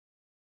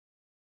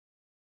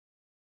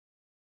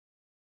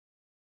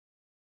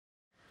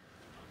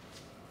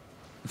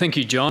Thank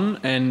you, John,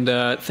 and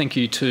thank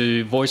you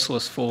to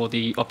Voiceless for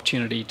the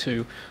opportunity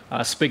to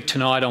speak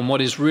tonight on what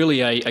is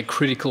really a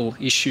critical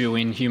issue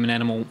in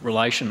human-animal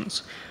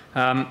relations.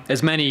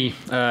 As Manny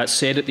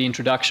said at the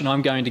introduction,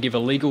 I'm going to give a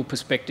legal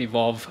perspective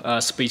of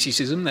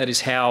speciesism, that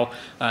is how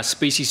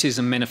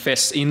speciesism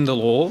manifests in the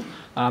law,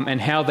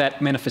 and how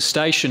that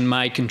manifestation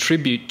may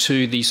contribute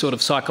to the sort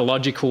of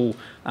psychological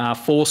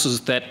forces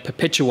that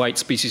perpetuate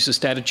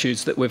speciesist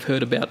attitudes that we've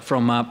heard about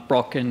from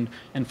Brock and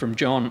from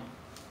John.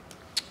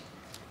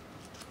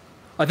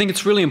 I think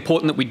it's really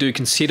important that we do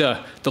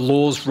consider the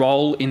law's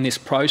role in this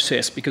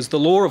process, because the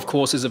law, of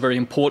course, is a very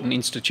important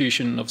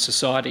institution of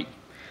society.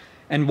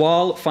 And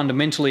while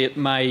fundamentally it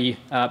may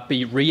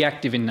be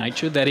reactive in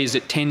nature, that is,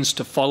 it tends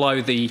to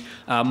follow the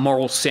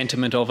moral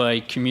sentiment of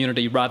a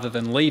community rather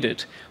than lead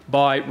it,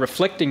 by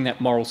reflecting that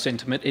moral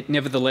sentiment, it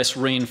nevertheless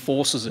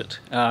reinforces it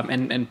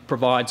and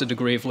provides a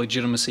degree of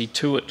legitimacy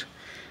to it.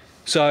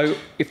 So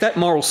if that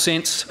moral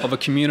sense of a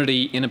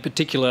community in a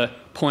particular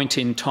point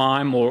in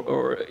time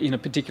or in a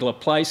particular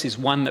place is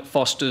one that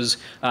fosters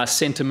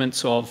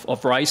sentiments of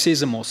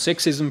racism or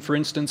sexism, for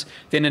instance,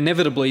 then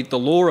inevitably the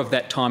law of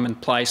that time and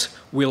place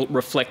will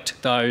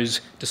reflect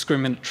those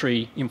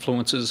discriminatory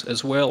influences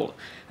as well.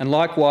 And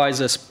likewise,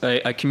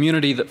 a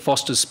community that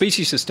fosters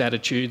speciesist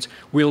attitudes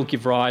will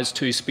give rise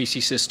to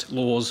speciesist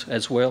laws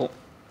as well.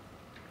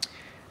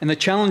 And the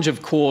challenge,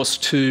 of course,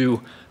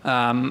 to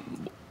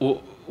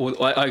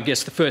I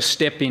guess the first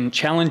step in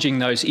challenging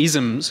those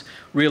isms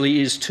really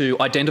is to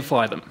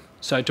identify them.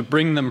 So to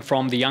bring them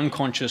from the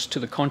unconscious to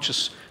the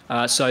conscious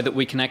so that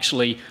we can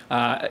actually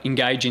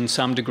engage in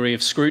some degree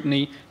of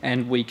scrutiny,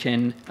 and we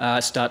can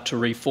start to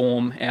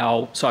reform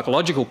our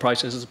psychological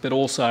processes, but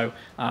also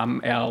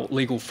our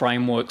legal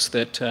frameworks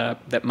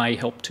that may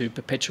help to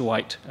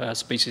perpetuate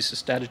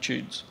speciesist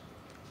attitudes.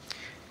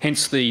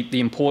 Hence the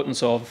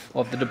importance of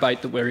the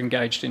debate that we're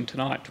engaged in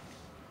tonight.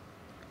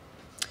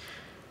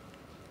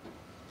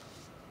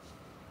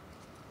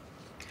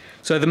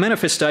 So the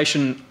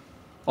manifestation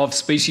of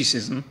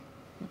speciesism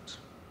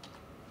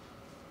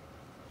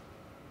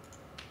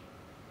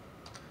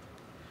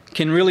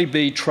can really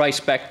be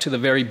traced back to the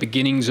very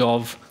beginnings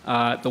of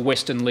the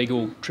Western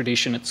legal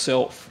tradition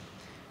itself.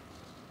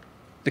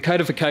 The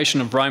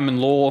codification of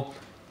Roman law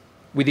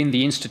within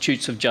the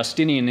Institutes of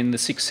Justinian in the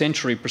 6th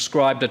century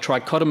prescribed a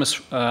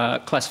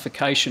trichotomous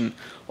classification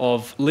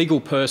of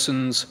legal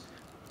persons,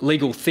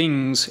 legal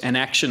things and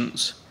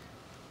actions.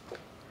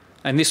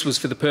 And this was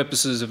for the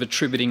purposes of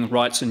attributing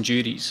rights and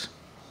duties.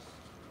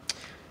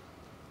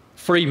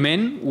 Free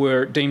men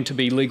were deemed to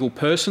be legal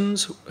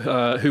persons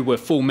who were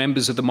full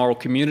members of the moral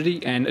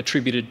community and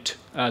attributed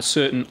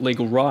certain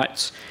legal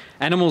rights.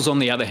 Animals, on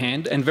the other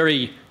hand, and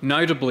very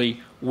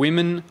notably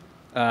women,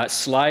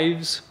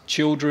 slaves,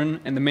 children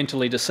and the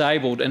mentally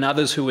disabled and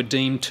others who were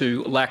deemed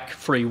to lack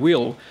free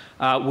will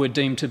were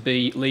deemed to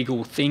be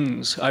legal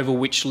things over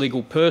which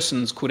legal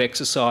persons could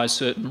exercise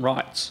certain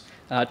rights.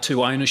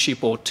 To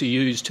ownership or to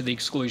use to the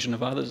exclusion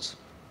of others.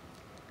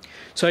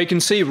 So you can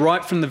see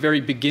right from the very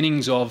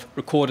beginnings of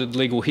recorded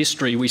legal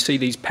history, we see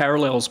these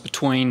parallels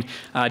between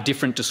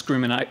different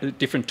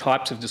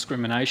types of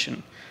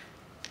discrimination,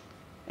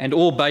 and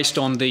all based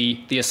on the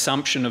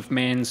assumption of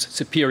man's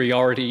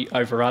superiority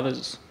over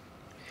others.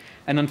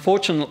 And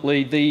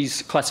unfortunately,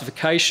 these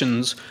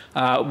classifications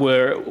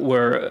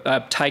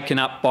were taken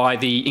up by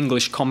the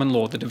English common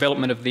law, the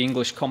development of the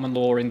English common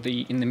law in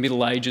the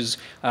Middle Ages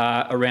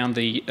around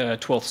the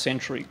 12th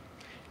century.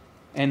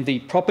 And the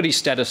property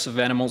status of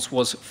animals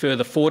was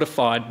further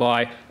fortified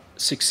by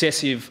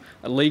successive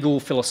legal,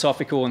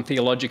 philosophical and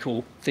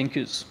theological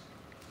thinkers.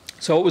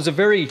 So it was a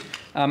very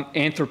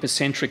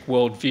anthropocentric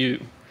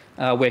worldview,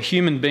 where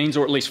human beings,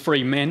 or at least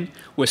free men,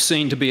 were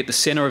seen to be at the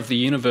centre of the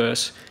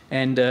universe,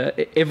 and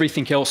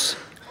everything else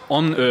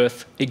on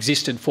Earth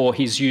existed for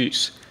his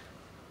use.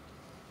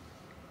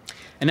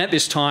 And at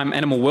this time,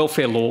 animal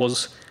welfare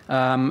laws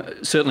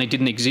certainly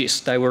didn't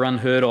exist. They were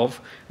unheard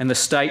of, and the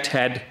state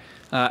had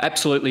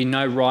absolutely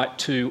no right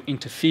to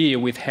interfere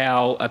with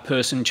how a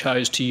person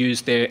chose to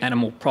use their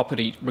animal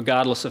property,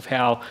 regardless of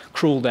how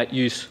cruel that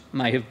use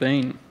may have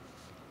been.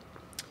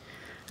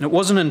 And it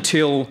wasn't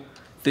until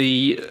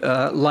the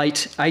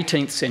late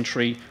 18th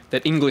century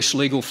that English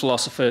legal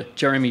philosopher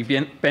Jeremy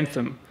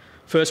Bentham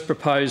first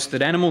proposed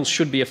that animals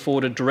should be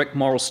afforded direct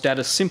moral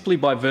status simply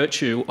by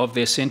virtue of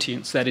their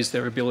sentience, that is,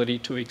 their ability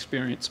to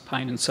experience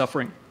pain and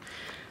suffering.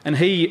 And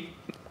he,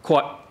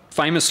 quite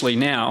famously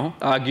now,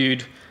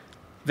 argued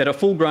that a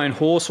full-grown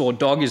horse or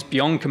dog is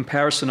beyond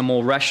comparison a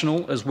more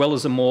rational as well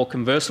as a more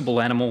conversable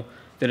animal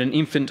than an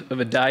infant of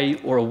a day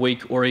or a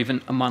week or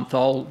even a month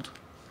old.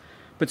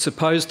 But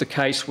suppose the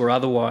case were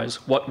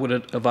otherwise, what would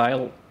it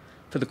avail?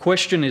 For the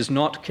question is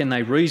not can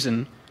they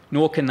reason,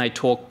 nor can they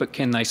talk, but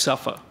can they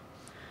suffer?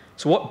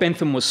 So what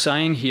Bentham was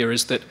saying here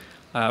is that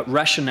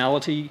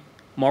rationality,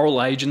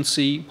 moral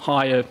agency,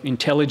 higher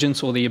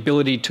intelligence, or the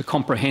ability to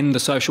comprehend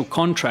the social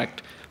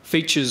contract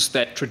features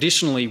that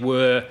traditionally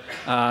were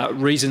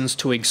reasons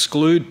to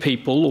exclude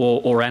people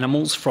or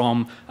animals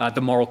from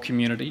the moral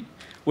community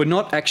were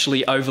not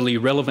actually overly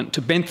relevant.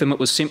 To Bentham, it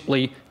was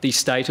simply the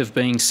state of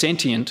being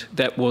sentient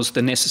that was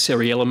the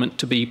necessary element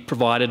to be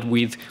provided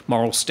with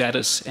moral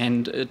status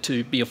and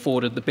to be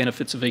afforded the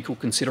benefits of equal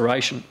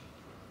consideration.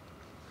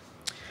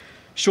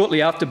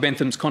 Shortly after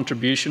Bentham's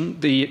contribution,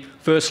 the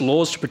first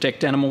laws to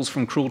protect animals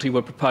from cruelty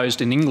were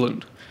proposed in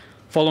England.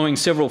 Following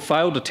several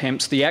failed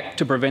attempts, the Act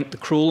to Prevent the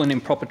Cruel and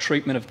Improper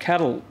Treatment of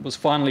Cattle was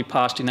finally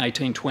passed in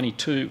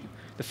 1822,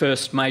 the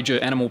first major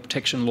animal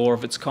protection law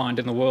of its kind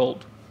in the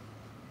world.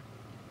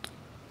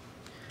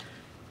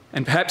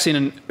 And perhaps in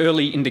an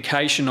early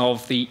indication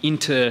of the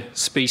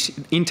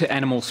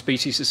inter-animal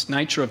speciesist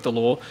nature of the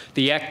law,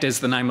 the Act, as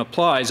the name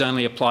applies,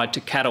 only applied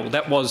to cattle.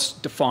 That was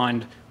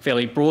defined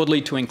fairly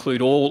broadly to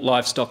include all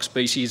livestock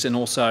species and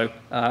also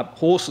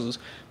horses,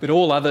 but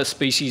all other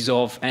species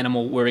of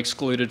animal were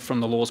excluded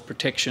from the law's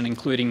protection,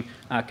 including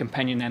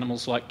companion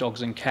animals like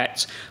dogs and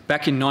cats.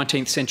 Back in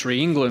 19th century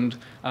England,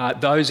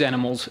 those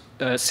animals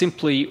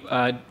simply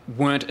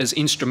weren't as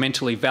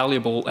instrumentally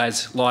valuable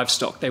as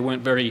livestock. They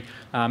weren't very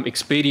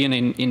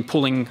expedient in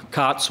pulling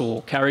carts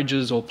or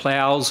carriages or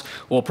ploughs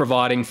or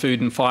providing food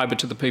and fibre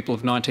to the people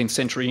of 19th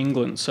century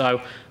England.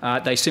 So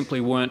they simply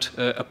weren't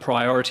a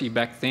priority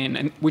back then,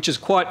 and which is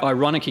quite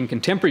ironic in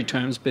contemporary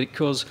terms,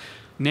 because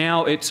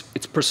now it's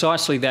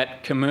precisely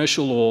that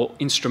commercial or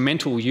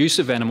instrumental use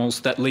of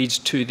animals that leads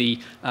to the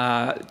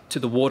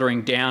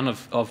watering down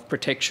of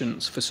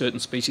protections for certain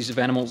species of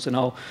animals, and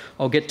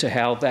I'll get to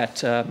how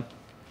that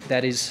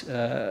is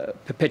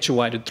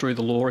perpetuated through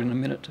the law in a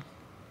minute.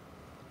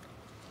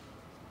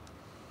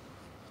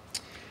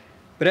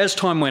 But as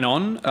time went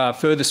on,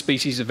 further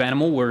species of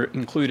animal were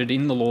included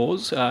in the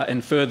laws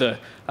and further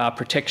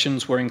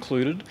protections were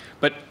included.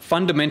 But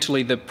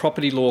fundamentally, the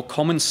property law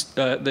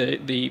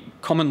the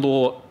common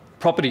law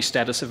property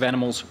status of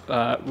animals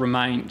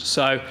remained.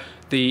 So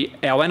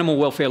our animal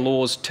welfare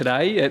laws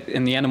today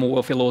and the animal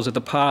welfare laws of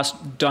the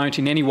past don't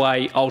in any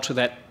way alter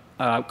that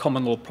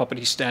common law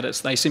property status.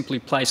 They simply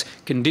place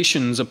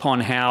conditions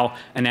upon how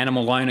an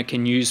animal owner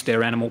can use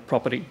their animal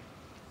property.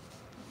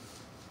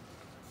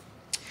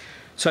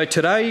 So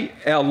today,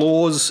 our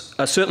laws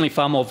are certainly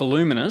far more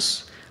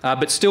voluminous,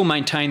 but still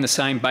maintain the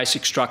same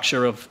basic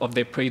structure of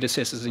their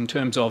predecessors in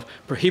terms of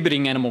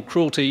prohibiting animal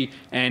cruelty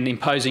and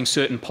imposing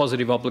certain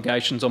positive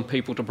obligations on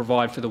people to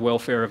provide for the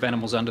welfare of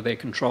animals under their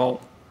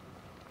control.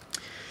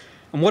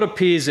 And what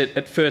appears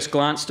at first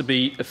glance to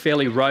be a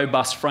fairly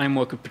robust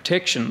framework of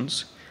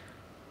protections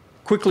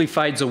quickly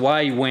fades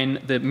away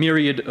when the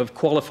myriad of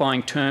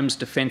qualifying terms,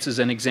 defences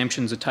and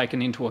exemptions are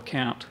taken into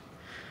account.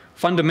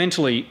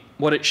 Fundamentally,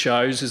 what it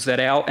shows is that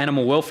our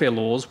animal welfare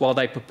laws, while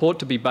they purport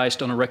to be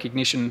based on a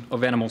recognition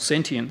of animal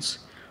sentience,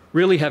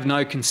 really have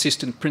no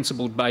consistent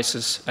principled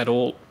basis at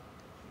all.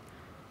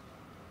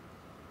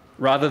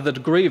 Rather, the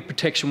degree of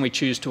protection we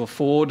choose to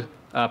afford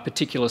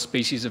particular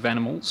species of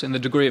animals and the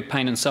degree of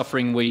pain and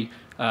suffering we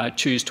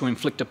choose to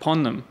inflict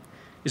upon them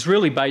is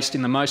really based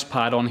in the most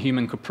part on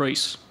human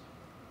caprice,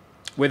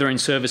 whether in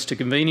service to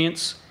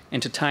convenience,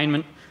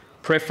 entertainment,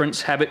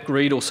 preference, habit,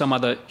 greed or some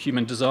other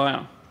human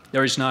desire.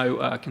 There is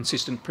no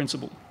consistent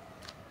principle.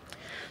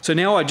 So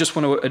now I just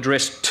want to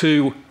address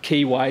two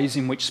key ways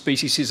in which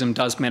speciesism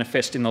does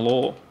manifest in the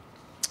law.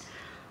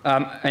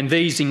 And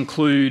these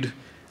include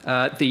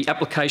the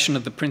application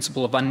of the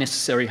principle of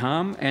unnecessary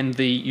harm and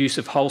the use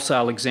of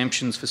wholesale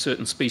exemptions for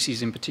certain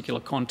species in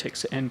particular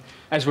contexts. And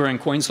as we're in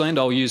Queensland,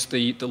 I'll use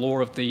the law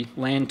of the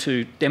land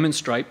to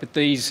demonstrate, but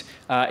these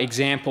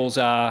examples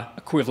are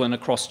equivalent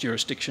across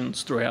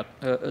jurisdictions throughout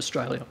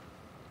Australia.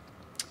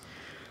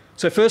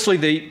 So firstly,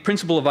 the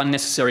principle of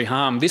unnecessary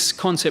harm. This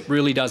concept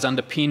really does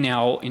underpin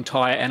our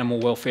entire animal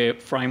welfare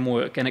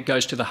framework, and it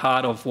goes to the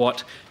heart of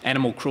what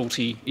animal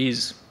cruelty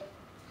is.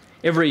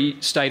 Every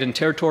state and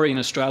territory in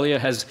Australia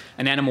has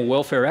an Animal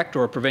Welfare Act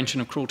or a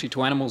Prevention of Cruelty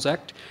to Animals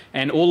Act,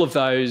 and all of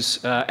those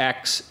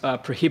acts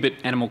prohibit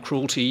animal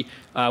cruelty,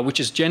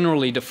 which is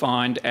generally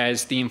defined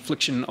as the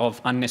infliction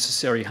of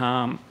unnecessary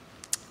harm.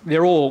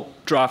 They're all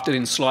drafted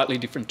in slightly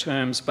different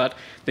terms, but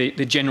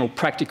the general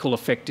practical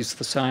effect is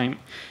the same.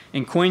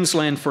 In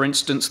Queensland, for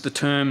instance, the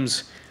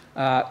terms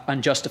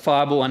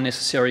unjustifiable,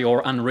 unnecessary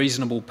or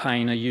unreasonable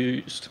pain are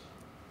used.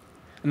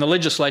 And the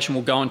legislation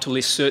will go on to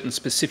list certain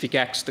specific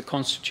acts that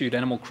constitute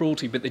animal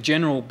cruelty, but the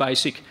general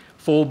basic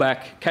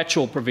fallback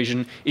catch-all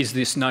provision is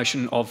this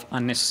notion of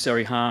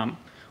unnecessary harm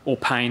or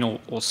pain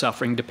or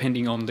suffering,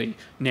 depending on the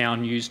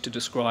noun used to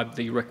describe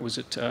the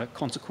requisite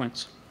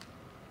consequence.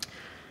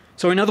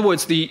 So in other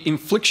words, the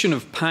infliction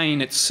of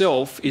pain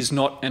itself is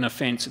not an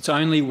offence. It's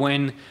only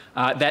when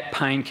that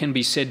pain can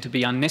be said to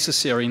be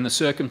unnecessary in the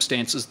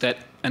circumstances that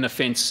an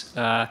offence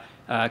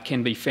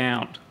can be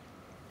found.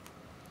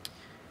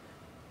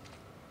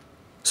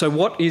 So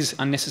what is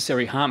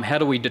unnecessary harm? How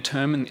do we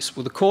determine this?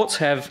 Well, the courts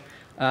have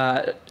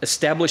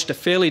established a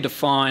fairly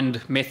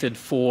defined method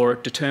for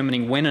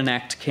determining when an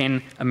act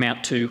can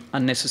amount to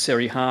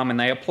unnecessary harm, and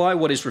they apply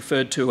what is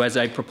referred to as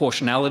a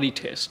proportionality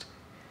test.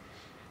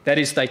 That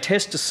is, they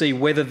test to see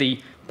whether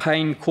the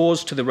pain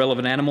caused to the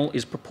relevant animal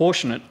is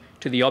proportionate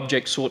to the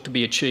object sought to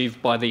be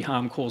achieved by the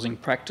harm-causing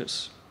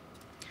practice.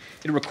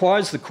 It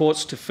requires the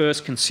courts to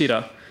first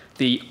consider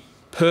the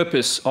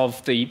purpose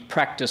of the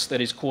practice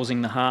that is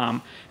causing the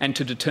harm and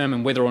to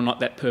determine whether or not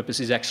that purpose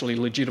is actually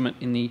legitimate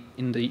in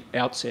the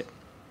outset.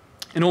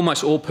 And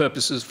almost all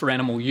purposes for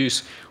animal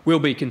use will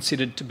be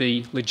considered to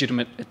be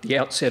legitimate at the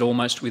outset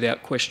almost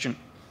without question.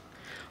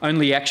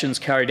 Only actions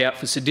carried out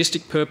for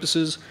sadistic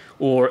purposes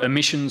or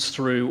omissions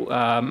through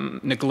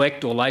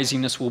neglect or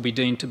laziness will be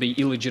deemed to be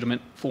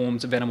illegitimate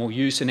forms of animal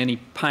use, and any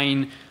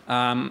pain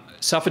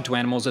suffered to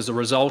animals as a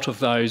result of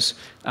those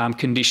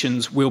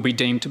conditions will be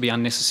deemed to be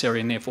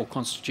unnecessary and therefore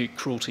constitute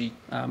cruelty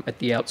at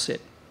the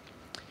outset.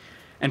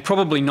 And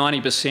probably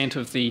 90%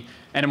 of the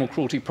animal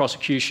cruelty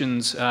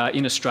prosecutions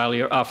in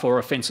Australia are for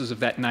offences of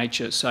that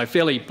nature. So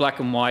fairly black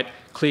and white,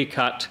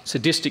 clear-cut,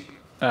 sadistic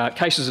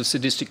cases of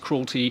sadistic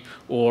cruelty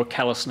or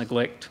callous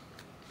neglect.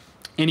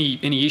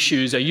 Any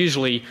issues are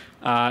usually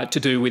to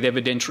do with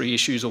evidentiary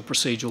issues or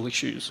procedural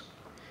issues.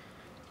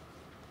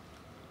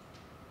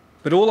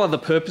 But all other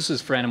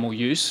purposes for animal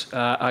use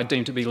are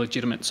deemed to be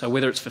legitimate. So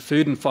whether it's for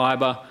food and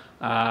fibre,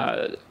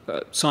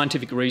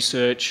 scientific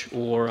research,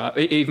 or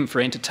even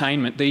for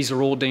entertainment, these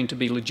are all deemed to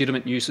be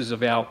legitimate uses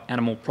of our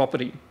animal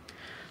property.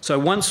 So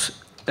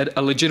once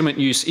a legitimate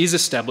use is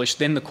established,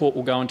 then the court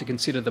will go on to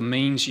consider the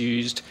means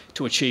used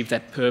to achieve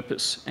that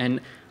purpose. And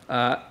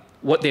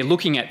what they're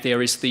looking at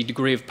there is the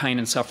degree of pain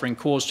and suffering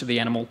caused to the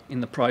animal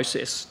in the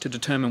process to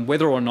determine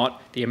whether or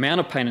not the amount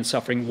of pain and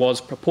suffering was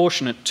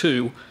proportionate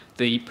to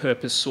the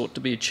purpose sought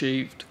to be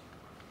achieved.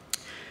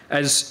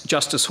 As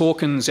Justice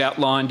Hawkins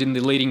outlined in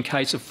the leading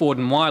case of Ford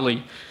and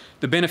Wiley,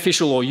 the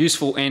beneficial or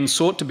useful end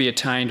sought to be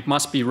attained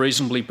must be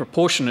reasonably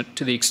proportionate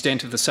to the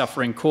extent of the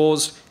suffering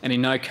caused, and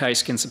in no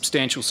case can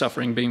substantial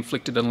suffering be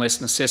inflicted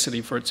unless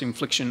necessity for its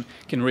infliction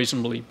can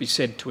reasonably be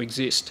said to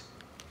exist.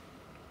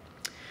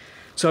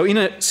 So in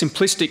a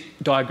simplistic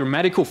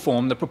diagrammatical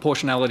form, the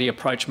proportionality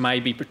approach may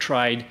be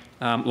portrayed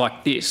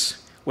like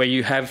this, where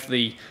you have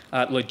the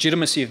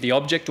legitimacy of the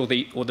object or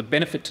the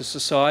benefit to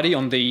society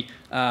on the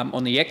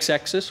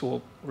x-axis,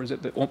 or is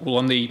it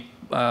on the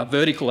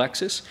vertical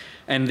axis,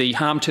 and the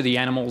harm to the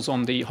animals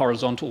on the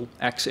horizontal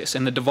axis.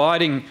 And the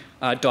dividing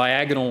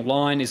diagonal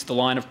line is the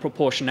line of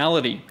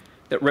proportionality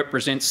that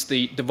represents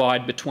the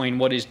divide between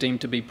what is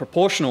deemed to be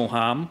proportional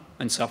harm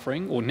and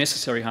suffering, or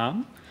necessary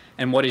harm,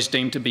 and what is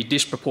deemed to be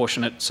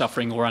disproportionate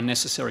suffering or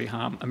unnecessary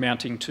harm,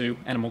 amounting to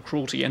animal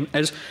cruelty. And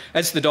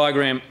as the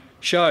diagram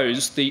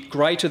shows, the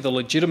greater the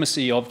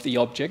legitimacy of the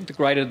object, the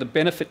greater the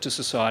benefit to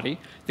society,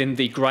 then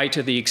the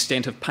greater the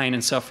extent of pain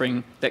and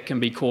suffering that can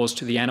be caused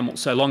to the animal,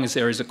 so long as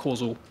there is a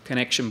causal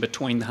connection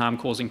between the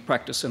harm-causing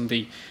practice and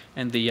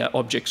the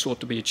object sought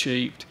to be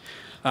achieved.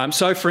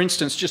 So, for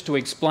instance, just to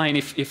explain,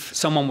 if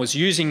someone was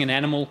using an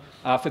animal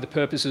for the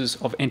purposes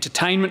of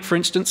entertainment, for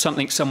instance,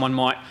 something someone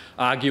might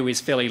argue is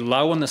fairly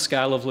low on the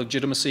scale of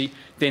legitimacy,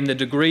 then the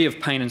degree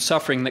of pain and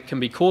suffering that can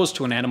be caused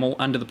to an animal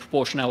under the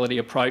proportionality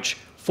approach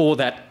for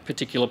that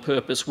particular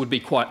purpose would be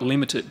quite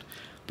limited.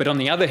 But on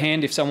the other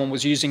hand, if someone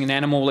was using an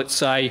animal, let's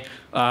say,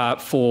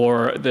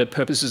 for the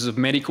purposes of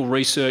medical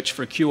research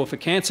for a cure for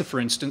cancer, for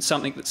instance,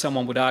 something that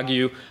someone would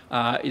argue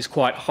is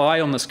quite high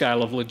on the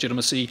scale of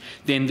legitimacy,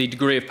 then the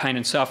degree of pain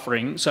and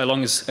suffering, so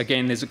long as,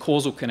 again, there's a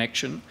causal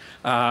connection,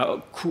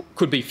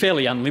 could be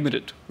fairly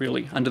unlimited,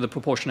 really, under the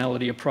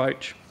proportionality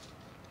approach.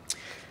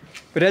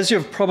 But as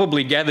you've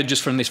probably gathered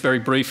just from this very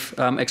brief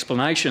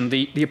explanation,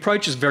 the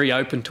approach is very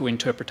open to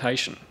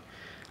interpretation.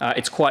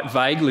 It's quite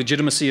vague.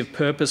 Legitimacy of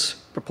purpose,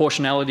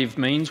 proportionality of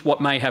means. What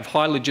may have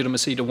high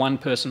legitimacy to one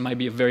person may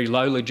be of very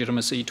low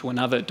legitimacy to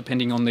another,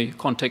 depending on the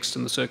context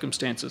and the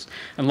circumstances.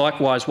 And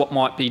likewise, what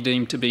might be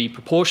deemed to be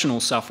proportional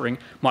suffering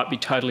might be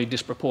totally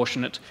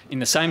disproportionate in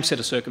the same set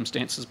of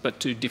circumstances, but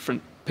to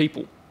different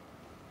people.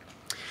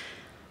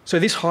 So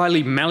this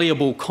highly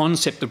malleable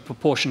concept of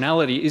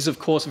proportionality is, of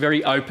course,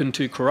 very open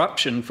to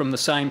corruption from the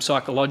same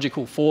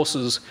psychological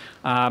forces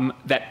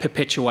that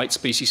perpetuate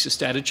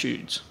speciesist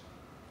attitudes.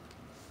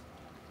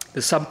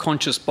 The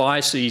subconscious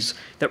biases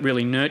that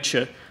really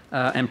nurture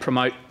and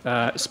promote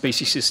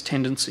speciesist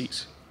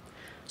tendencies.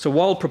 So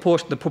while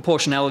the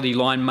proportionality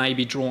line may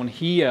be drawn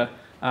here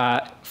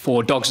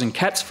for dogs and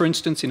cats, for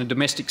instance, in a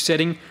domestic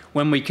setting,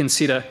 when we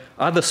consider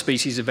other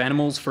species of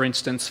animals, for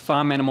instance,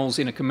 farm animals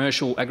in a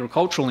commercial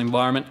agricultural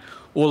environment,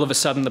 all of a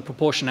sudden the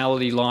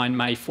proportionality line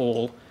may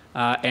fall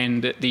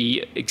and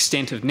the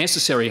extent of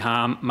necessary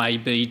harm may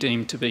be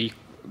deemed to be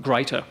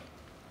greater.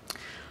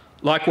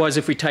 Likewise,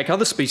 if we take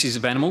other species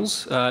of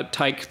animals,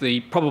 take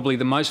probably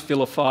the most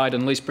vilified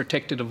and least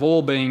protected of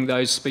all being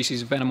those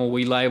species of animal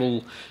we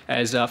label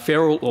as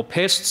feral or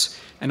pests,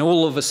 and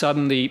all of a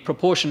sudden the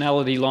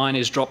proportionality line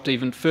is dropped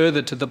even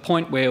further to the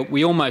point where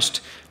we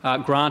almost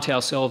grant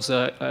ourselves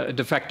a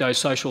de facto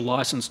social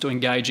licence to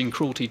engage in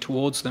cruelty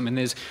towards them. And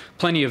there's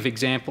plenty of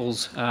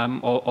examples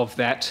of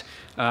that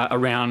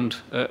around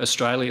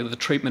Australia. The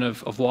treatment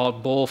of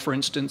wild boar, for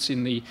instance,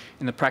 in the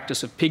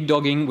practice of pig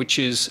dogging, which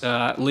is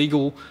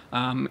legal,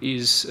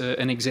 is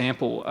an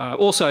example.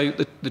 Also,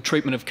 the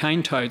treatment of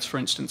cane toads, for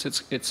instance,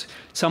 it's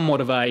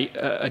somewhat of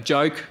a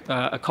joke,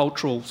 a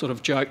cultural sort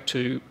of joke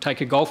to take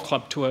a golf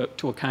club to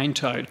a cane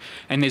toad,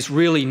 and there's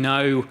really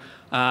no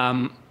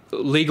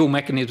legal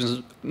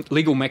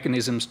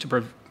mechanisms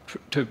to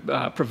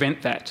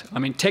prevent that. I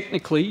mean,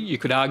 technically, you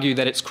could argue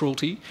that it's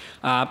cruelty,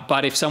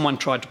 but if someone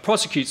tried to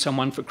prosecute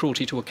someone for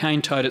cruelty to a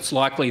cane toad, it's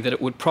likely that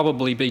it would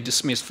probably be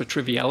dismissed for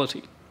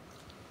triviality.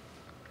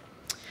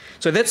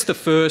 So that's the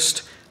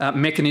first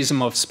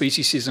mechanism of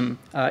speciesism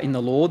in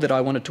the law that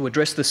I wanted to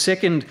address. The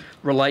second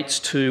relates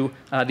to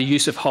the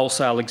use of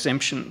wholesale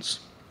exemptions.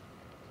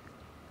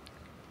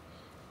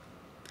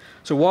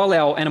 So while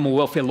our animal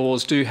welfare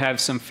laws do have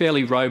some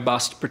fairly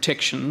robust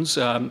protections,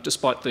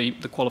 despite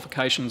the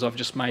qualifications I've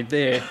just made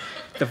there,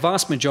 the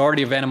vast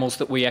majority of animals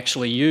that we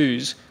actually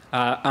use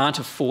aren't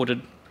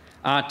afforded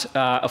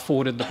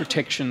the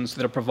protections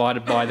that are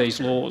provided by these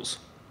laws.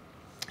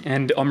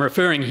 And I'm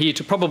referring here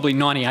to probably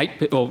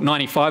 98 or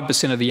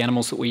 95% of the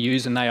animals that we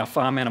use, and they are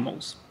farm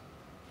animals.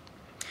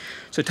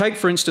 So take,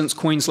 for instance,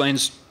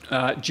 Queensland's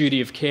duty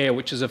of care,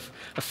 which is a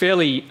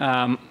fairly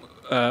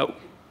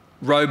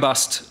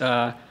robust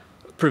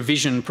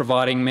provision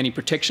providing many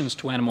protections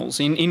to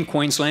animals. In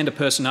Queensland, a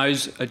person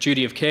owes a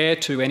duty of care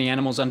to any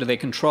animals under their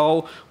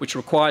control, which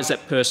requires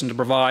that person to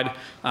provide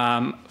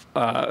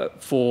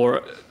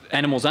for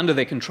animals under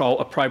their control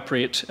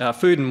appropriate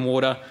food and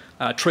water,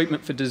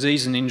 treatment for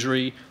disease and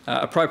injury,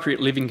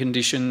 appropriate living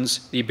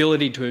conditions, the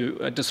ability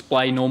to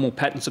display normal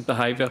patterns of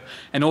behaviour,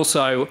 and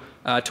also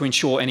to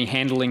ensure any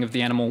handling of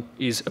the animal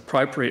is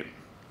appropriate.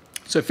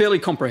 So fairly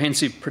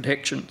comprehensive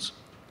protections.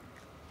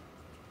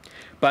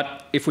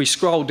 But if we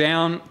scroll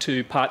down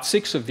to Part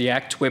 6 of the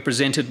Act, we're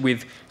presented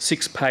with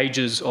 6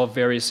 pages of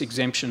various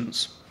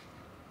exemptions.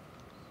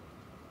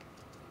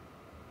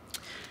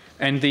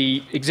 And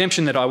the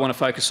exemption that I want to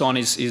focus on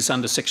is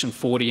under Section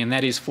 40, and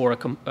that is for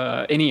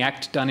any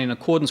act done in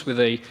accordance with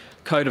a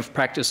code of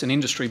practice, an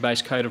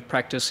industry-based code of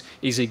practice,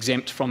 is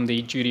exempt from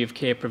the duty of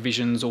care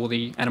provisions or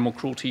the animal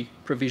cruelty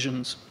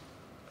provisions.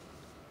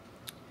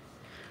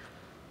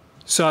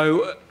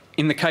 So,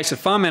 in the case of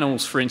farm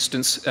animals, for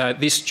instance,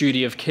 this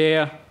duty of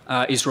care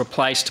is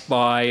replaced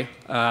by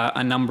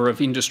a number of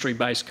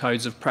industry-based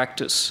codes of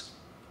practice.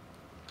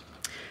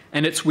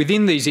 And it's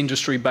within these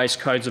industry-based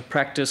codes of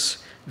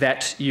practice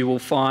that you will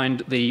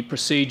find the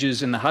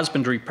procedures and the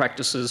husbandry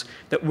practices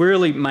that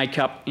really make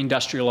up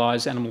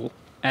industrialised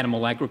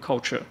animal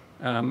agriculture,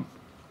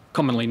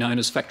 commonly known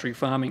as factory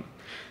farming.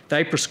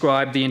 They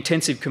prescribe the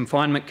intensive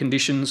confinement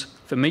conditions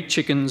for meat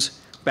chickens,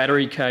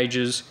 battery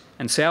cages,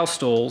 and sow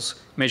stalls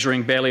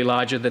measuring barely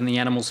larger than the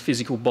animal's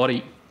physical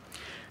body,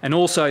 and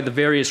also the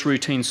various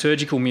routine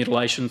surgical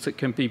mutilations that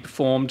can be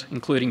performed,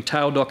 including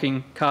tail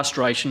docking,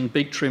 castration,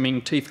 beak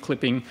trimming, teeth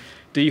clipping,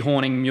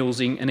 dehorning,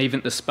 mulesing, and even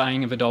the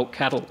spaying of adult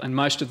cattle. And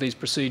most of these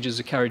procedures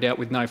are carried out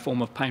with no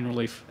form of pain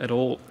relief at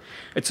all.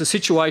 It's a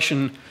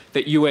situation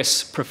that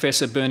US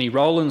Professor Bernie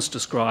Rowlands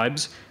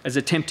describes as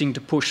attempting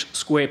to push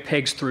square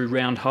pegs through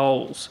round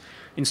holes.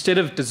 Instead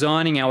of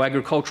designing our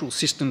agricultural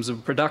systems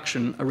of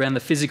production around the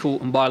physical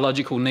and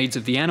biological needs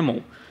of the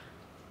animal,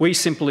 we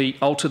simply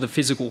alter the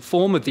physical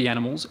form of the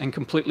animals and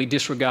completely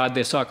disregard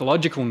their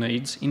psychological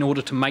needs in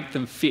order to make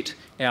them fit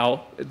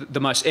the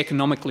most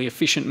economically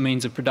efficient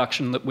means of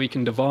production that we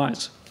can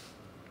devise.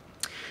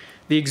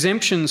 The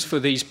exemptions for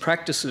these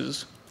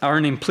practices are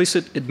an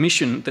implicit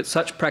admission that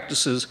such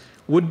practices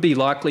would be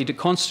likely to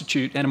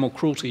constitute animal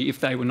cruelty if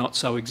they were not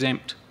so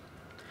exempt.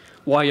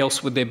 Why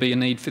else would there be a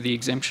need for the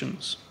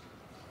exemptions?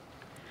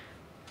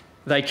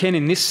 They can,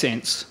 in this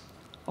sense,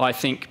 I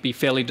think, be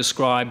fairly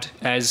described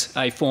as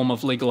a form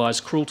of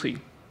legalised cruelty.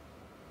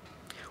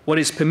 What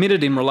is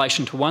permitted in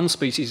relation to one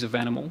species of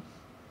animal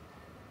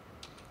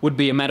would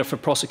be a matter for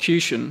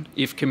prosecution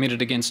if committed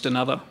against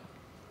another.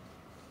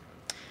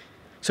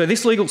 So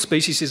this legal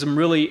speciesism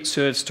really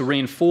serves to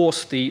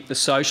reinforce the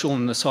social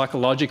and the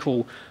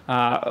psychological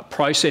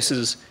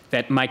processes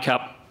that make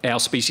up our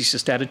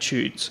speciesist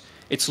attitudes.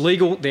 It's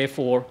legal,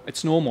 therefore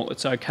it's normal,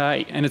 it's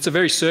okay. And it's a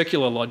very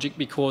circular logic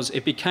because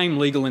it became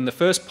legal in the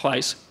first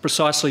place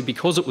precisely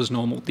because it was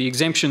normal. The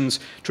exemptions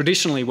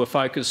traditionally were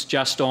focused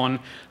just on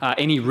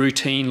any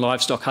routine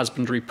livestock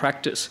husbandry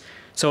practice.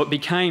 So it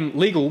became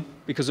legal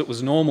because it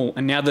was normal,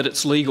 and now that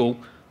it's legal,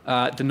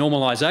 the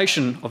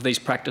normalisation of these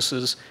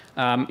practices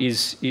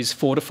is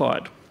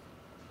fortified.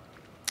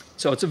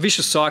 So it's a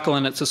vicious cycle,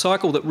 and it's a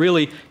cycle that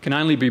really can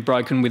only be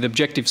broken with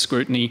objective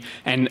scrutiny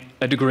and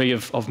a degree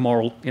of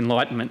moral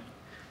enlightenment.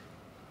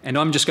 And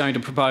I'm just going to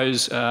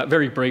propose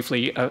very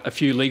briefly a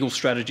few legal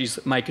strategies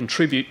that may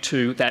contribute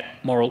to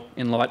that moral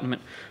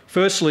enlightenment.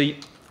 Firstly,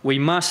 we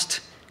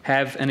must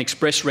have an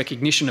express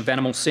recognition of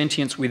animal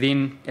sentience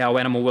within our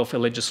animal welfare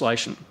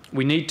legislation.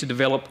 We need to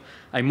develop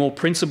a more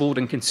principled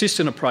and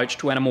consistent approach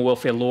to animal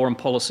welfare law and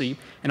policy,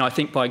 and I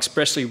think by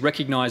expressly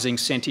recognising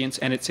sentience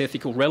and its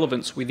ethical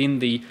relevance within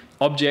the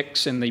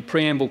objects and the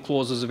preamble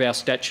clauses of our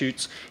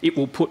statutes, it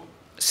will put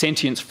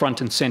sentience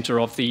front and centre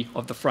of the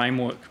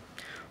framework.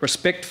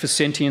 Respect for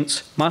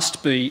sentience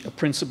must be a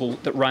principle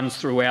that runs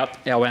throughout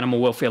our animal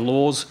welfare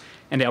laws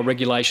and our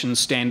regulations,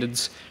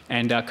 standards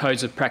and our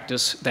codes of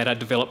practice that are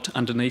developed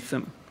underneath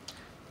them.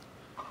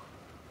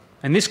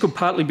 And this could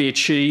partly be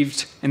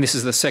achieved, and this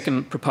is the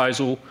second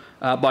proposal,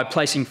 by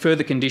placing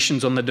further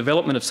conditions on the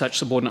development of such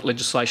subordinate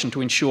legislation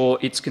to ensure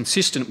it's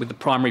consistent with the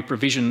primary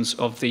provisions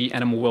of the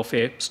animal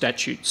welfare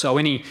statute. So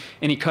any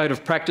code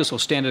of practice or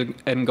standard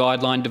and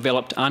guideline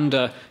developed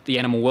under the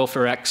Animal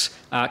Welfare Acts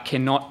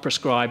cannot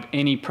prescribe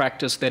any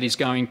practice that is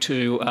going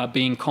to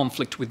be in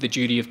conflict with the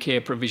duty of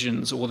care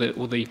provisions or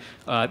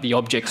the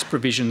objects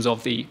provisions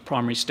of the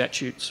primary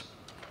statutes.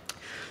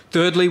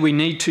 Thirdly, we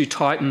need to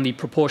tighten the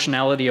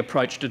proportionality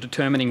approach to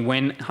determining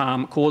when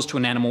harm caused to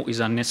an animal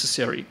is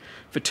unnecessary.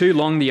 For too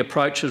long, the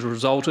approach has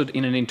resulted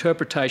in an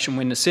interpretation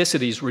where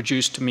necessity is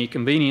reduced to mere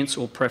convenience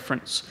or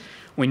preference.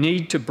 We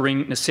need to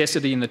bring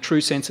necessity in the true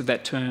sense of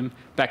that term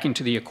back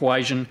into the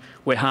equation,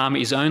 where harm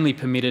is only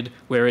permitted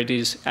where it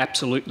is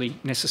absolutely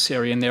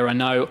necessary and there are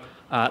no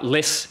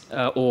less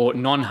or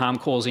non-harm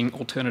causing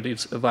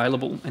alternatives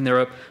available. And there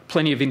are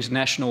plenty of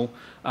international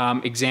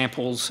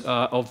examples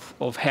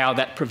of how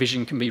that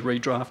provision can be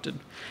redrafted.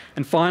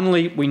 And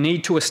finally, we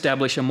need to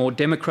establish a more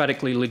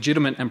democratically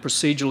legitimate and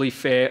procedurally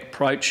fair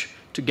approach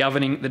to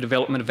governing the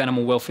development of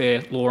animal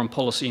welfare law and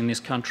policy in this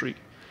country.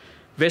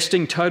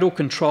 Vesting total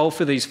control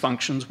for these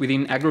functions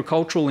within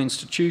agricultural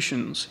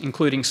institutions,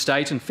 including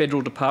state and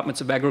federal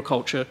departments of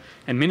agriculture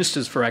and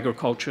ministers for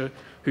agriculture,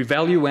 who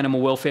value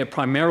animal welfare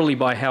primarily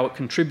by how it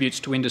contributes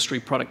to industry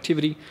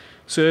productivity,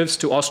 serves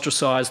to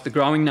ostracise the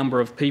growing number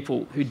of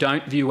people who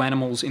don't view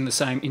animals in the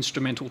same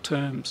instrumental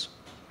terms.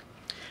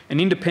 An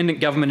independent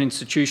government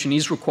institution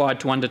is required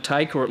to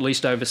undertake or at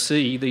least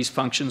oversee these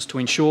functions to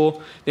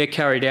ensure they're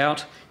carried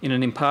out in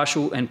an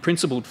impartial and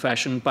principled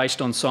fashion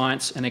based on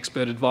science and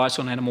expert advice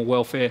on animal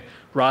welfare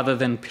rather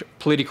than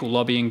political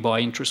lobbying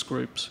by interest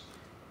groups.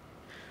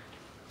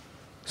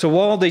 So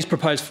while these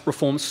proposed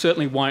reforms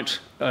certainly won't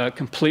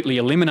completely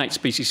eliminate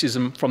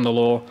speciesism from the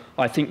law,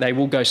 I think they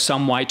will go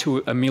some way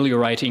to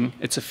ameliorating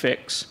its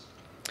effects.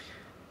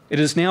 It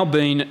has now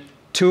been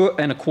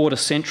 2¼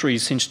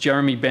 centuries since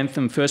Jeremy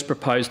Bentham first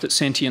proposed that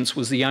sentience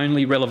was the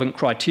only relevant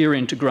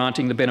criterion to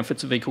granting the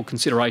benefits of equal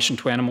consideration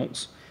to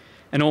animals,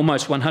 and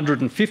almost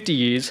 150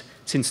 years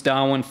since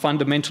Darwin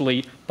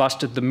fundamentally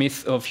busted the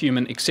myth of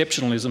human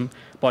exceptionalism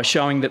by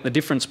showing that the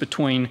difference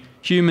between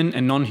human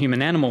and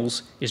non-human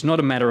animals is not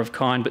a matter of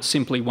kind but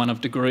simply one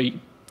of degree.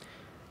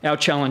 Our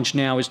challenge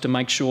now is to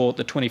make sure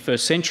the 21st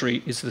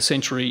century is the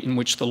century in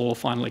which the law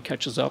finally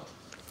catches up.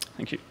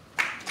 Thank you.